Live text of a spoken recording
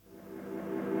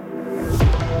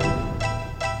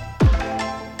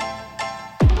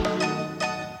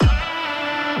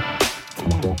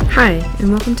Hi, and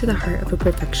welcome to the Heart of a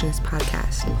Perfectionist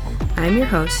podcast. I'm your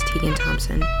host, Tegan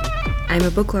Thompson. I'm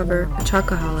a book lover, a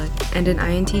chocoholic, and an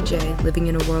INTJ living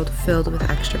in a world filled with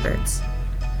extroverts.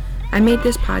 I made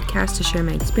this podcast to share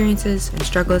my experiences and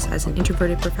struggles as an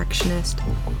introverted perfectionist,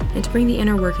 and to bring the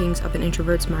inner workings of an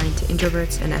introvert's mind to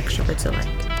introverts and extroverts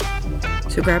alike.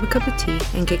 So grab a cup of tea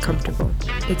and get comfortable.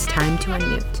 It's time to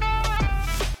unmute.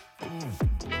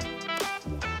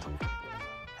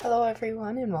 Hello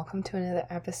everyone, and welcome to another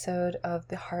episode of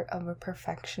the Heart of a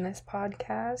Perfectionist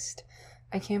podcast.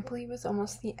 I can't believe it's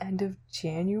almost the end of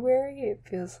January. It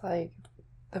feels like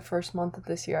the first month of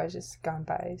this year has just gone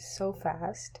by so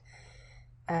fast.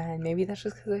 And maybe that's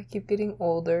just because I keep getting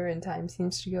older and time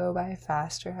seems to go by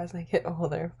faster as I get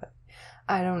older. But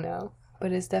I don't know.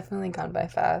 But it's definitely gone by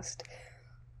fast.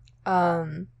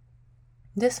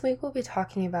 This week we'll be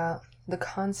talking about the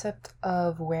concept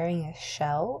of wearing a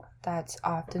shell that's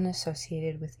often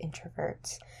associated with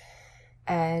introverts.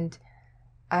 And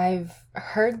I've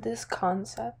heard this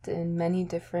concept in many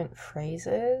different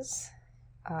phrases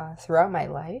throughout my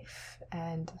life,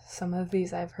 and some of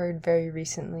these I've heard very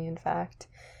recently, in fact.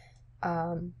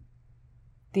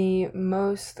 The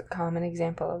most common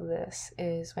example of this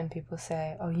is when people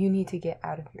say, "Oh, you need to get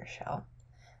out of your shell."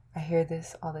 I hear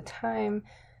this all the time,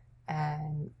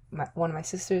 and one of my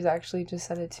sisters actually just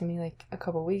said it to me like a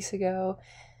couple weeks ago,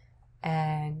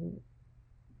 and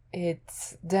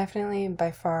it's definitely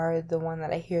by far the one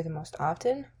that I hear the most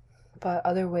often. But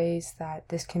other ways that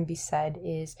this can be said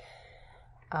is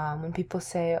when people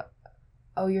say,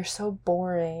 "Oh, you're so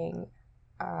boring,"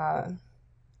 or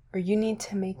 "You need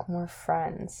to make more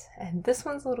friends." And this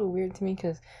one's a little weird to me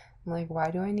because I'm like,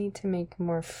 why do I need to make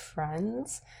more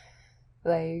friends?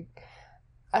 Like,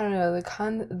 I don't know,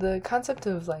 the concept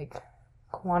of like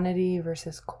quantity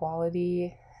versus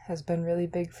quality has been really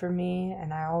big for me,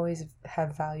 and I always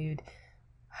have valued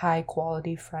high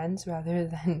quality friends rather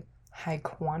than high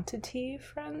quantity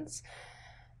friends.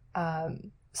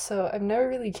 So I've never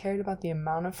really cared about the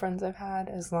amount of friends I've had,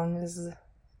 as long as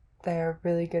they're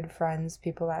really good friends,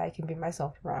 people that I can be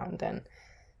myself around and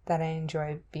that I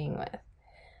enjoy being with.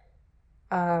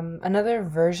 Another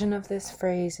version of this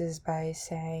phrase is by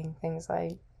saying things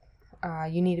like,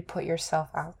 you need to put yourself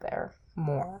out there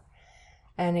more.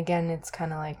 And again, it's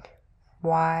kind of like,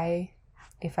 why,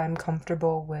 if I'm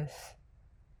comfortable with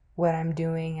what I'm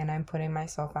doing and I'm putting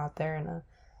myself out there in a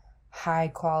high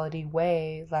quality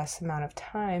way, less amount of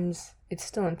times, it's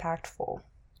still impactful.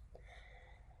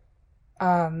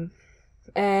 And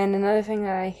another thing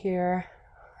that I hear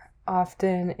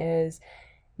often is,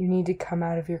 you need to come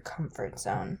out of your comfort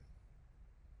zone.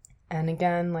 And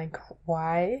again, like,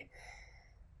 why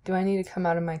do I need to come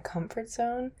out of my comfort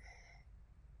zone?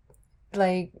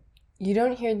 Like, you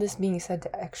don't hear this being said to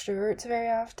extroverts very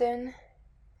often,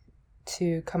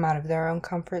 to come out of their own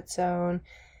comfort zone,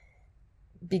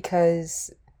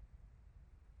 because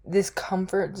this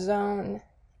comfort zone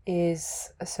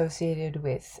is associated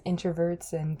with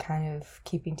introverts and kind of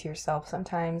keeping to yourself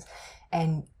sometimes,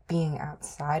 and being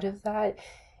outside of that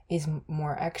is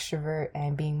more extrovert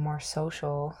and being more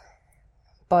social.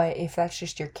 But if that's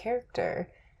just your character,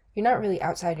 you're not really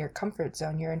outside your comfort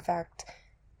zone. You're in fact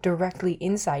directly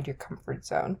inside your comfort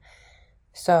zone.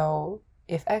 So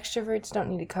if extroverts don't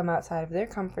need to come outside of their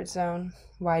comfort zone,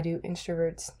 why do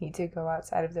introverts need to go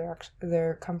outside of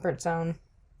their comfort zone?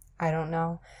 I don't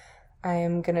know. I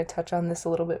am going to touch on this a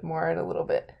little bit more in a little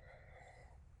bit.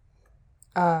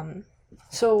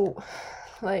 So,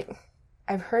 like,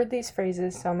 I've heard these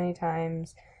phrases so many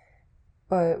times,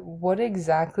 but what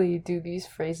exactly do these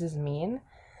phrases mean?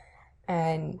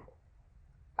 And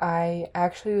I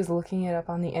actually was looking it up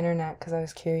on the internet because I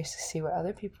was curious to see what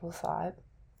other people thought.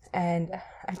 And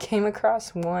I came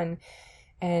across one,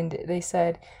 and they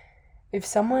said, if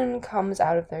someone comes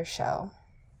out of their shell,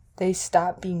 they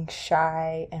stop being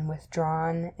shy and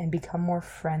withdrawn and become more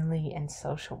friendly and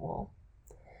sociable.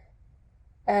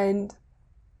 And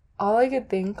all I could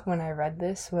think when I read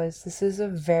this was, this is a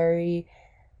very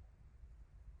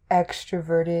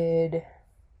extroverted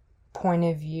point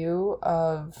of view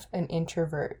of an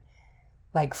introvert,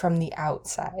 like from the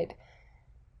outside.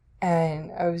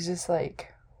 And I was just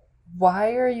like,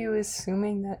 why are you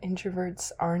assuming that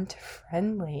introverts aren't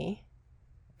friendly?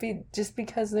 Just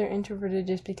because they're introverted,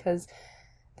 just because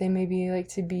they maybe like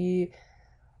to be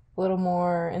a little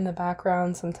more in the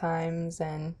background sometimes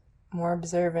and more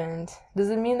observant,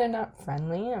 doesn't mean they're not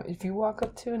friendly. If you walk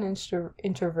up to an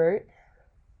introvert,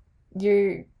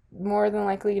 you're more than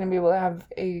likely going to be able to have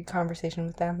a conversation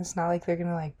with them. It's not like they're going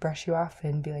to like brush you off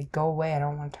and be like, go away, I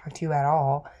don't want to talk to you at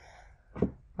all.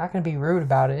 I'm not going to be rude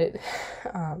about it.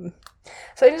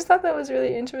 So I just thought that was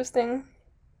really interesting.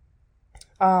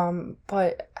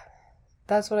 But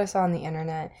that's what I saw on the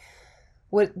internet.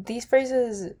 What these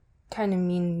phrases kind of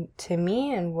mean to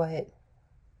me and what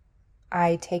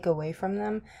I take away from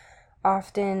them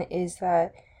often is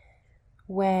that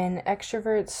when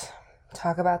extroverts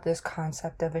talk about this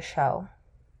concept of a shell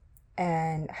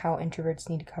and how introverts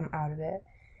need to come out of it,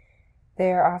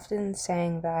 they are often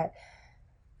saying that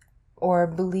or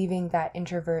believing that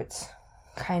introverts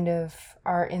kind of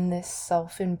are in this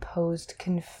self-imposed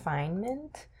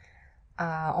confinement,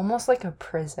 almost like a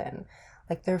prison.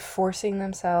 Like they're forcing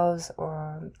themselves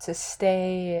or to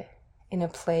stay in a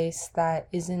place that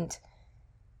isn't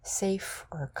safe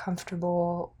or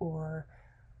comfortable or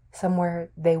somewhere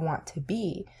they want to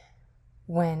be,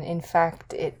 when in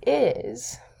fact it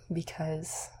is,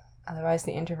 because otherwise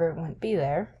the introvert wouldn't be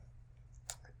there.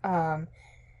 And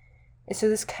so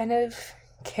this kind of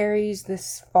carries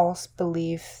this false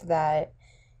belief that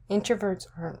introverts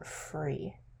aren't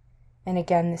free. And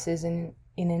again, this is in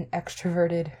an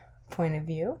extroverted point of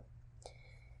view.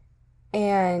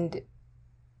 And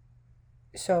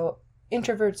so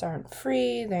introverts aren't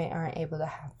free, they aren't able to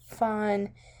have fun,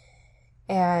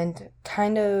 and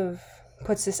kind of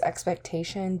puts this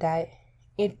expectation that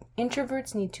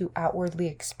introverts need to outwardly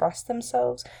express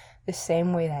themselves the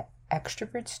same way that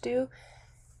extroverts do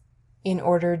in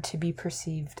order to be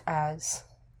perceived as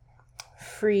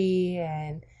free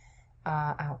and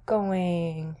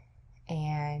outgoing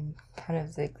and kind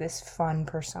of like this fun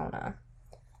persona.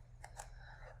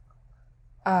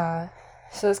 So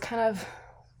it's kind of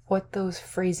what those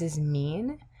phrases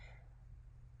mean.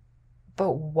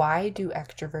 But why do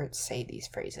extroverts say these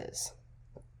phrases?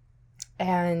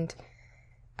 And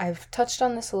I've touched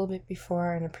on this a little bit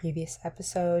before in a previous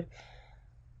episode.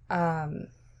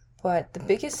 But the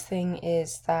biggest thing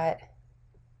is that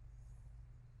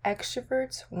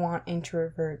extroverts want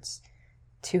introverts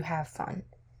to have fun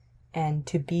and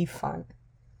to be fun.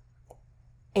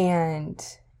 And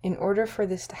in order for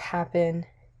this to happen,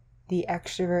 the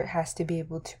extrovert has to be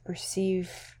able to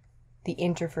perceive the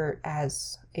introvert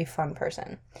as a fun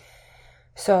person.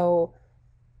 So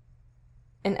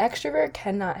an extrovert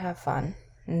cannot have fun,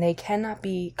 and they cannot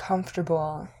be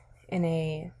comfortable in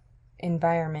a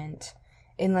environment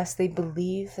unless they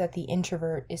believe that the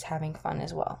introvert is having fun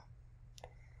as well.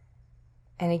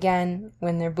 And again,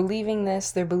 when they're believing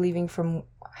this, they're believing from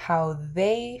how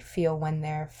they feel when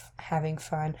they're having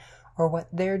fun or what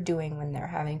they're doing when they're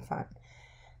having fun.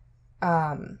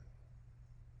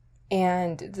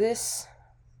 And this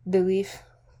belief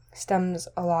stems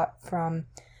a lot from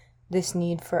this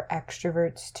need for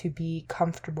extroverts to be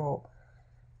comfortable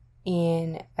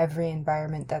in every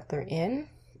environment that they're in.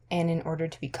 And in order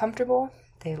to be comfortable,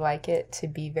 they like it to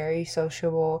be very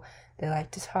sociable. They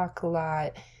like to talk a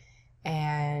lot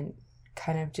and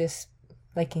kind of just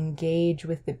like engage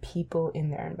with the people in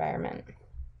their environment.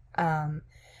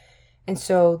 And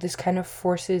so this kind of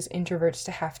forces introverts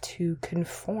to have to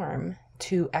conform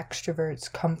to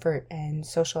extroverts' comfort and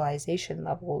socialization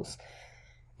levels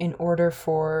in order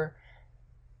for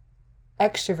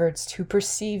extroverts to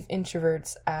perceive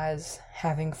introverts as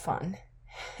having fun,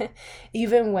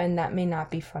 even when that may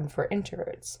not be fun for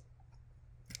introverts.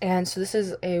 And so this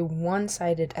is a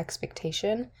one-sided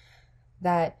expectation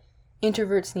that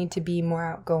introverts need to be more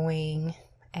outgoing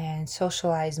and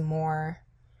socialize more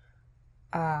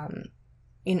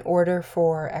in order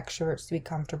for extroverts to be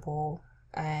comfortable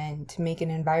and to make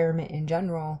an environment in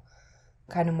general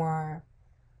kind of more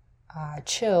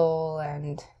chill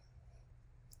and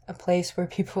a place where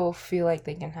people feel like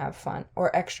they can have fun,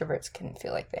 or extroverts can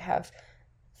feel like they have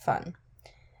fun.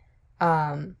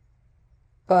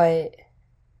 But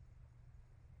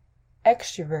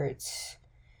extroverts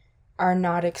are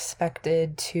not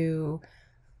expected to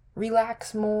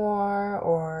relax more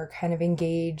or kind of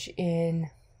engage in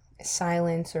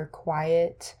silence or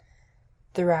quiet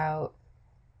throughout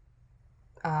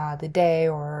the day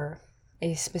or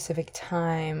a specific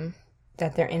time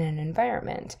that they're in an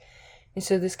environment. And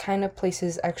so this kind of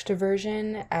places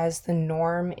extroversion as the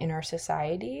norm in our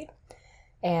society,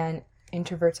 and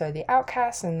introverts are the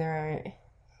outcasts, and they're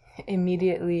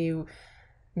immediately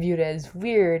viewed as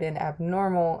weird and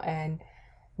abnormal and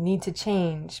need to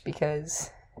change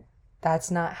because that's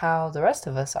not how the rest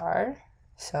of us are.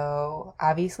 So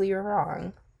obviously you're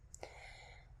wrong.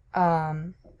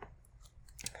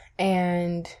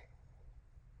 And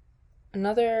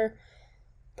another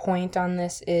point on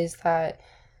this is that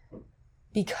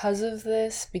because of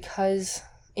this, because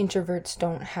introverts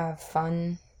don't have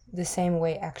fun the same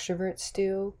way extroverts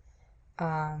do,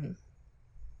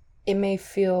 it may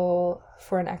feel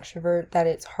for an extrovert that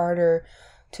it's harder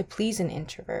to please an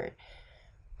introvert.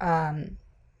 And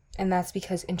that's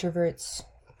because introverts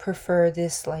prefer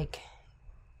this like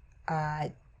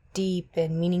deep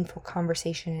and meaningful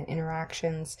conversation and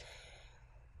interactions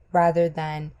rather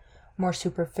than more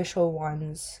superficial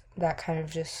ones that kind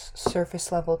of just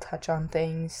surface level touch on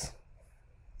things,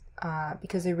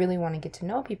 because they really want to get to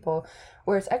know people.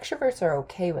 Whereas extroverts are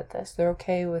okay with this. They're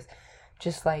okay with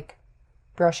just like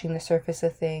brushing the surface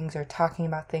of things or talking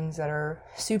about things that are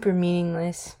super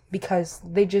meaningless because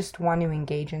they just want to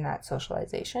engage in that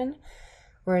socialization.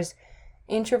 Whereas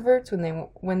introverts,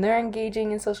 when they're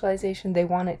engaging in socialization, they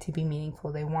want it to be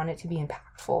meaningful. They want it to be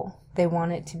impactful. They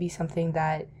want it to be something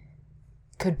that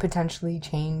could potentially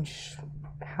change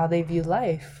how they view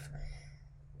life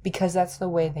because that's the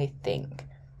way they think.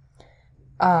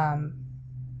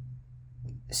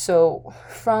 So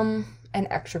from an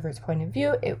extrovert's point of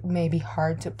view, it may be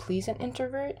hard to please an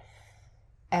introvert,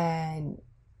 and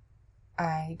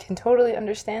I can totally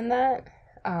understand that.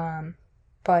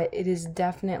 But it is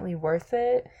definitely worth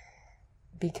it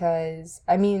because,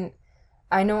 I mean,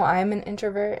 I know I'm an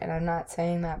introvert, and I'm not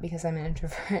saying that because I'm an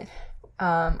introvert.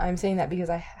 I'm saying that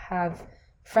because I have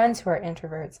friends who are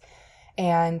introverts,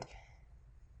 and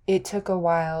it took a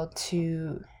while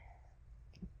to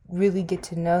really get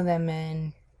to know them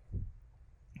and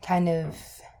kind of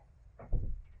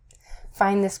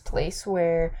find this place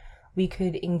where we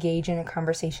could engage in a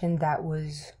conversation that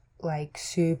was like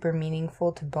super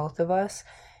meaningful to both of us,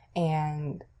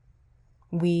 and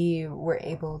we were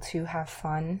able to have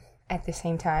fun at the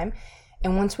same time.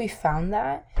 And once we found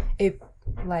that, it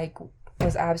like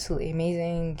was absolutely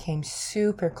amazing, came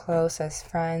super close as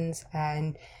friends,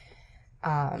 and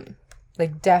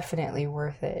like definitely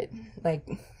worth it, like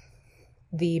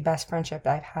the best friendship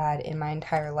I've had in my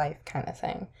entire life kind of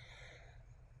thing.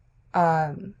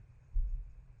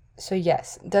 So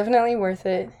yes, definitely worth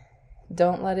it.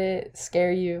 Don't let it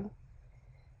scare you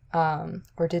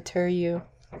or deter you.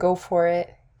 Go for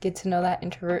it. Get to know that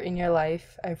introvert in your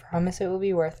life. I promise it will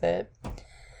be worth it.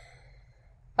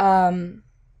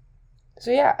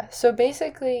 So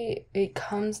basically it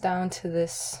comes down to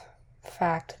this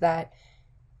fact that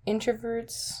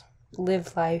introverts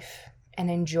live life and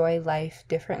enjoy life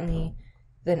differently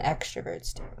than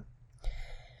extroverts do.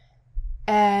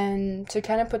 And to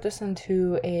kind of put this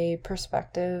into a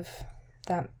perspective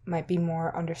that might be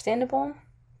more understandable,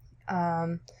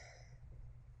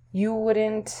 you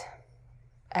wouldn't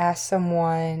ask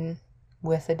someone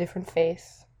with a different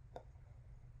faith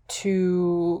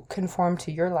to conform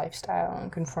to your lifestyle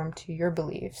and conform to your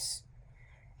beliefs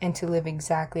and to live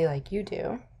exactly like you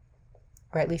do,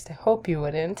 or at least I hope you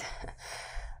wouldn't,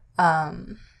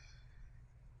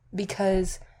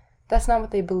 because that's not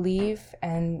what they believe,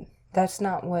 and that's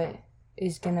not what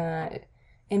is gonna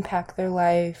impact their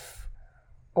life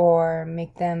or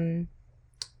make them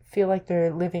feel like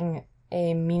they're living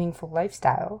a meaningful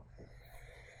lifestyle.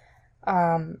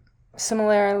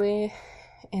 Similarly,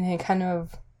 in a kind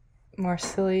of more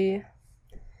silly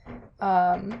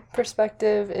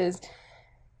perspective, is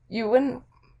you wouldn't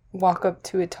walk up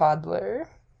to a toddler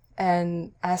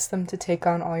and ask them to take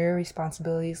on all your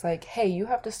responsibilities, like, hey, you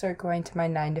have to start going to my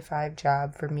 9-to-5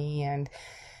 job for me, and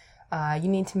you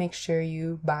need to make sure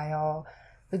you buy all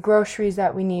the groceries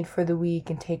that we need for the week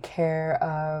and take care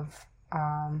of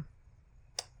all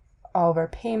of our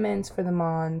payments for the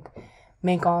month,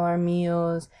 make all our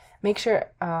meals, make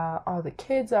sure all the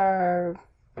kids are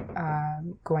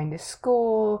going to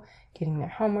school, getting their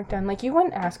homework done. Like, you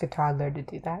wouldn't ask a toddler to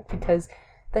do that because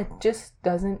that just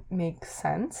doesn't make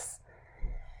sense.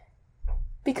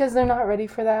 Because they're not ready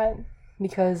for that.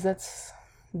 Because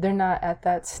they're not at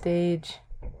that stage.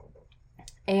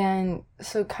 And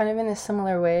so kind of in a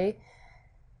similar way,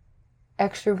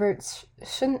 extroverts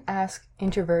shouldn't ask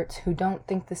introverts who don't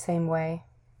think the same way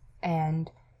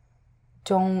and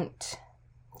don't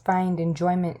find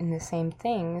enjoyment in the same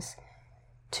things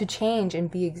to change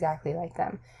and be exactly like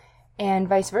them. And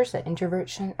vice versa, introverts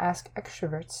shouldn't ask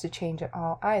extroverts to change at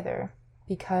all either,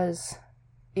 because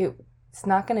it's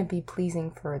not going to be pleasing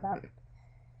for them.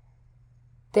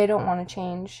 They don't want to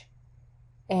change,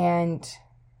 and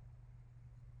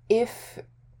if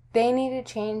they need to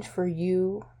change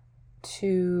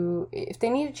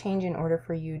in order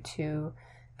for you to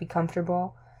be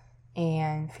comfortable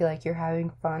and feel like you're having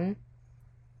fun,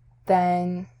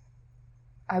 then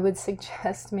I would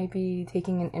suggest maybe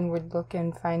taking an inward look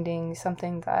and finding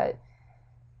something that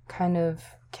kind of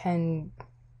can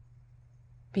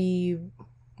be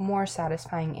more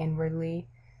satisfying inwardly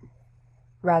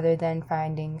rather than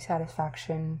finding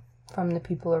satisfaction from the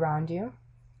people around you.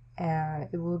 And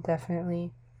it will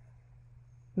definitely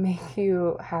make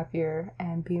you happier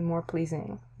and be more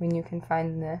pleasing when you can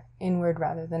find the inward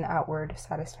rather than outward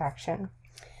satisfaction.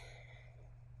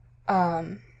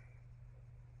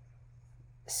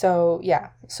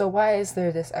 So why is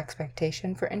there this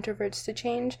expectation for introverts to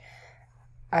change?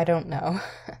 I don't know.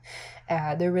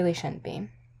 There really shouldn't be.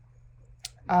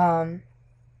 But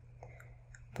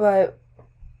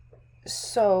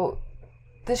so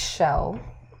the shell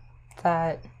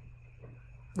that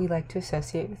we like to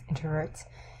associate with introverts,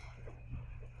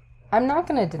 I'm not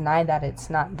going to deny that it's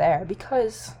not there,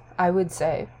 because I would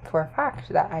say for a fact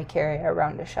that I carry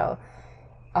around a shell.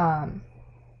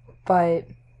 But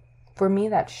for me,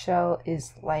 that shell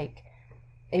is like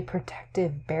a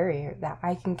protective barrier that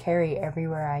I can carry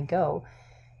everywhere I go.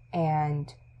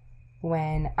 And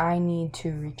when I need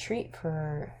to retreat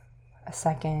for a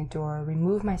second or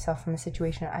remove myself from a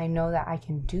situation, I know that I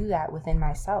can do that within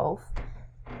myself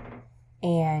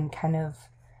and kind of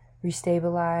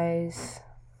restabilize,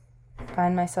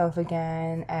 find myself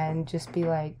again, and just be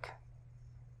like,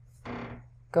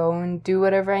 go and do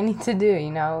whatever I need to do,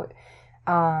 you know?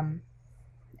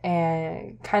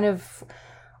 And kind of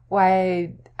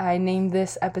why I named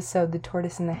this episode The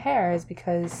Tortoise and the Hare is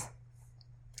because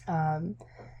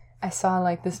I saw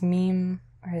like this meme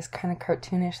or this kind of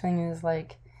cartoonish thing is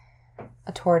like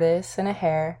a tortoise and a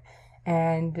hare,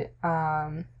 and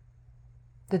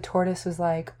the tortoise was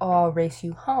like, oh, I'll race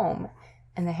you home,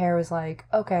 and the hare was like,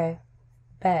 okay,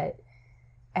 bet.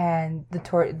 And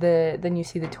then you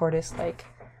see the tortoise like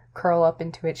curl up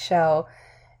into its shell,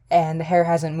 and the hare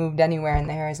hasn't moved anywhere, and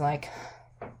the hare is like,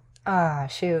 ah,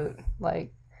 shoot,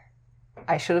 like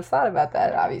I should have thought about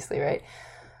that, obviously, right?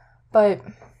 But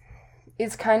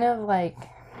it's kind of like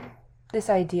this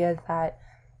idea that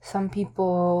some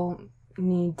people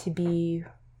need to be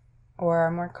or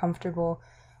are more comfortable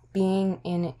being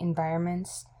in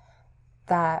environments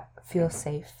that feel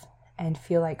safe and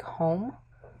feel like home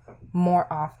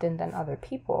more often than other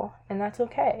people, and that's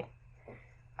okay.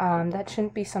 That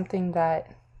shouldn't be something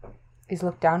that is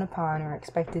looked down upon or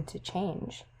expected to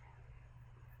change.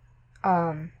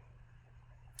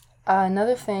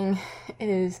 Another thing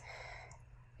is,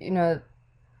 you know,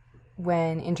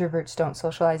 when introverts don't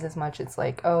socialize as much, it's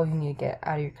like, oh, you need to get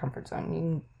out of your comfort zone. You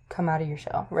can come out of your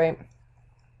shell, right?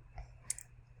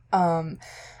 I'm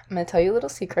going to tell you a little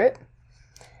secret.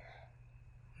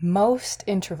 Most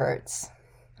introverts,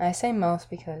 I say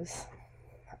most because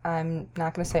I'm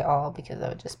not going to say all, because that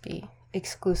would just be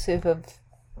exclusive of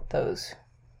those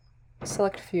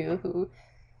select few who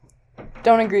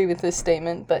don't agree with this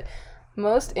statement, but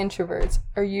most introverts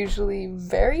are usually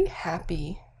very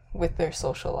happy with their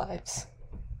social lives.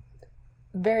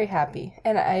 Very happy.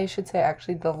 And I should say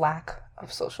actually the lack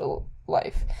of social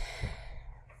life.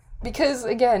 Because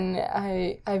again,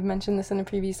 I've mentioned this in a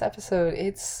previous episode,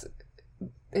 it's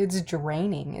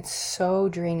draining. It's so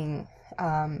draining.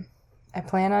 I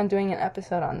plan on doing an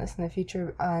episode on this in the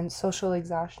future on social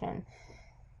exhaustion.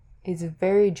 It's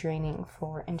very draining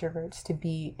for introverts to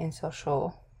be in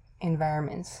social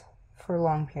environments for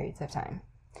long periods of time.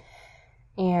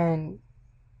 And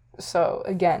so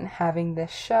again, having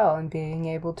this shell and being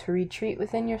able to retreat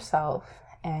within yourself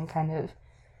and kind of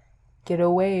get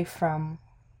away from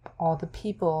all the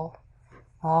people,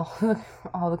 all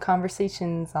the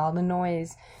conversations, all the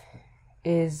noise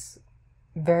is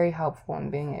very helpful in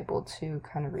being able to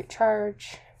kind of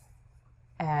recharge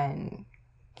and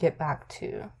get back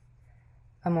to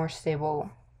a more stable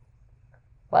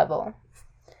level.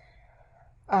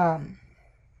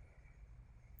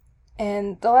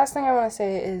 And the last thing I want to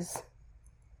say is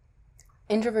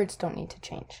introverts don't need to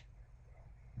change.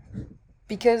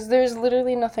 Because there's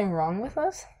literally nothing wrong with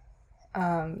us.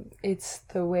 It's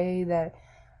the way that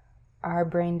our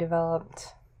brain developed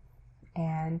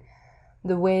and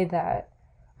the way that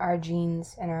our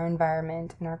genes and our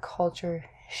environment and our culture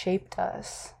shaped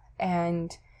us.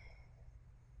 And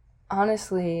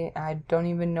honestly, I don't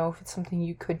even know if it's something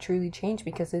you could truly change,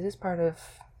 because it is part of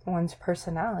one's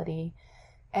personality.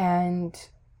 And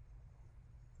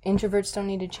introverts don't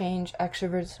need to change,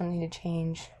 extroverts don't need to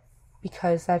change,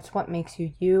 because that's what makes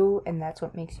you you, and that's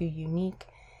what makes you unique.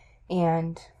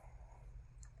 And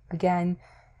again,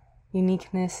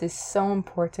 uniqueness is so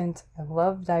important. I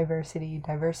love diversity.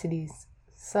 Diversity is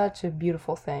such a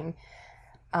beautiful thing.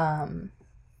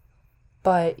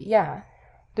 But yeah,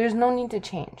 there's no need to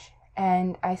change.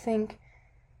 And I think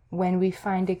when we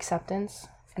find acceptance,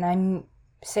 and I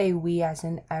say we as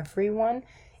in everyone,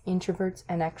 introverts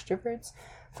and extroverts,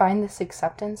 find this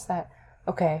acceptance that,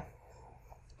 okay,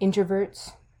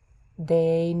 introverts,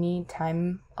 they need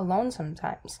time alone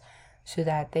sometimes so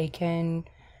that they can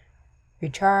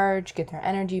recharge, get their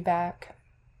energy back,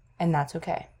 and that's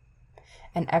okay.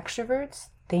 And extroverts,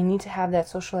 they need to have that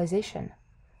socialization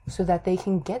so that they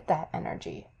can get that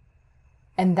energy,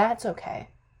 and that's okay.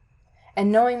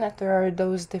 And knowing that there are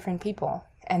those different people,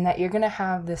 and that you're going to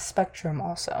have this spectrum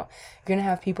also. You're going to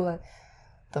have people at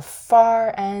the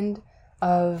far end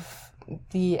of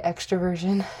the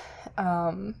extroversion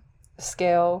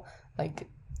scale, like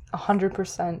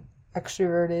 100%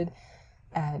 extroverted,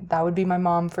 and that would be my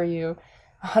mom for you,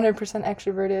 100%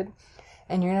 extroverted.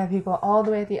 And you're going to have people all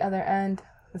the way at the other end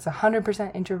that's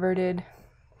 100% introverted,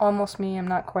 almost me, I'm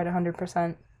not quite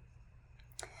 100%.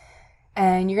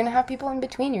 And you're going to have people in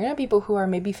between. You're going to have people who are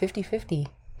maybe 50-50,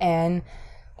 and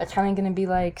they're kind of going to be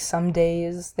like, some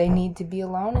days they need to be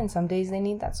alone and some days they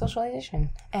need that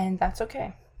socialization, and that's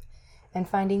okay. And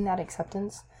finding that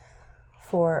acceptance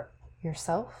for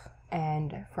yourself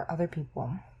and for other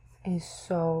people is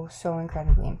so, so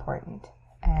incredibly important,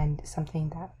 and something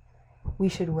that we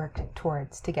should work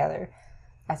towards together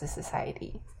as a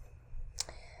society.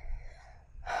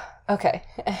 Okay,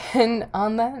 and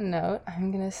on that note,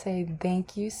 I'm going to say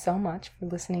thank you so much for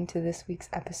listening to this week's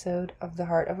episode of the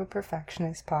Heart of a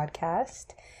Perfectionist podcast.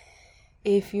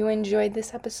 If you enjoyed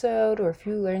this episode, or if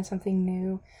you learned something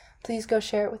new, please go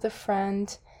share it with a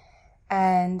friend.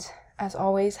 And as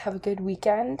always, have a good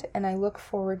weekend, and I look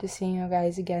forward to seeing you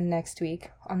guys again next week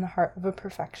on the Heart of a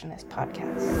Perfectionist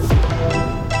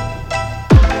podcast.